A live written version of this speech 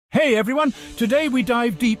Hey everyone! Today we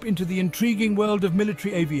dive deep into the intriguing world of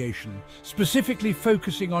military aviation, specifically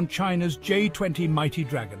focusing on China's J-20 Mighty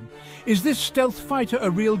Dragon. Is this stealth fighter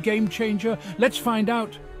a real game changer? Let's find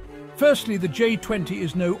out. Firstly, the J-20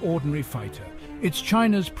 is no ordinary fighter. It's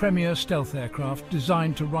China's premier stealth aircraft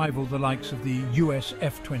designed to rival the likes of the US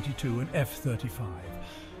F-22 and F-35.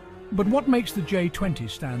 But what makes the J-20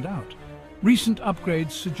 stand out? Recent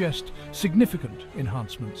upgrades suggest significant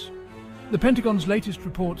enhancements. The Pentagon's latest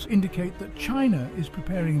reports indicate that China is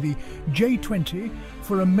preparing the J-20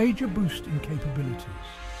 for a major boost in capabilities.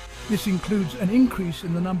 This includes an increase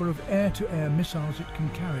in the number of air-to-air missiles it can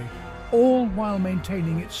carry, all while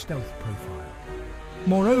maintaining its stealth profile.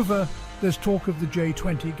 Moreover, there's talk of the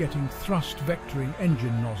J-20 getting thrust vectoring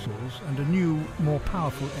engine nozzles and a new, more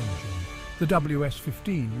powerful engine, the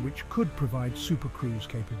WS-15, which could provide supercruise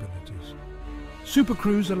capabilities.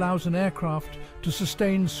 Supercruise allows an aircraft to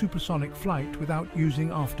sustain supersonic flight without using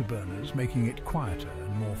afterburners, making it quieter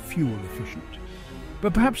and more fuel efficient.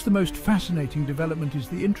 But perhaps the most fascinating development is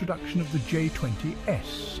the introduction of the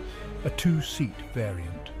J-20S, a two-seat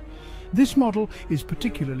variant. This model is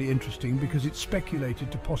particularly interesting because it's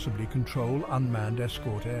speculated to possibly control unmanned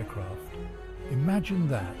escort aircraft. Imagine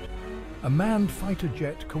that. A manned fighter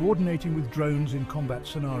jet coordinating with drones in combat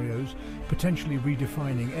scenarios, potentially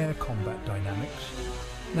redefining air combat dynamics.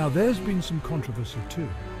 Now there's been some controversy too.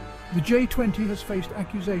 The J-20 has faced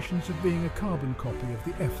accusations of being a carbon copy of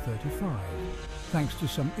the F-35, thanks to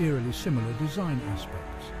some eerily similar design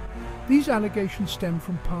aspects. These allegations stem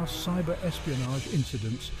from past cyber espionage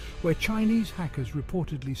incidents where Chinese hackers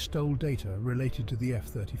reportedly stole data related to the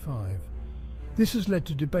F-35. This has led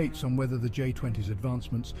to debates on whether the J-20's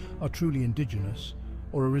advancements are truly indigenous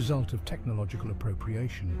or a result of technological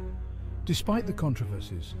appropriation. Despite the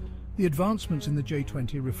controversies, the advancements in the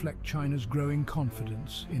J-20 reflect China's growing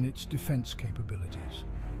confidence in its defense capabilities.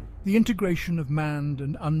 The integration of manned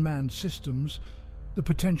and unmanned systems, the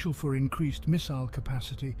potential for increased missile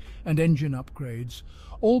capacity and engine upgrades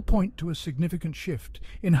all point to a significant shift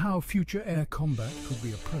in how future air combat could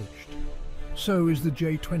be approached. So is the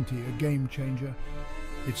J-20 a game changer?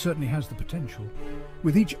 It certainly has the potential.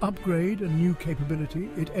 With each upgrade and new capability,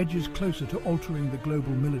 it edges closer to altering the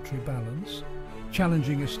global military balance,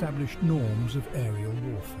 challenging established norms of aerial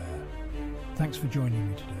warfare. Thanks for joining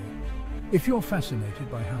me today. If you're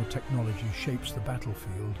fascinated by how technology shapes the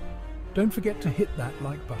battlefield, don't forget to hit that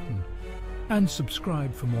like button and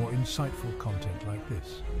subscribe for more insightful content like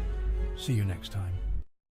this. See you next time.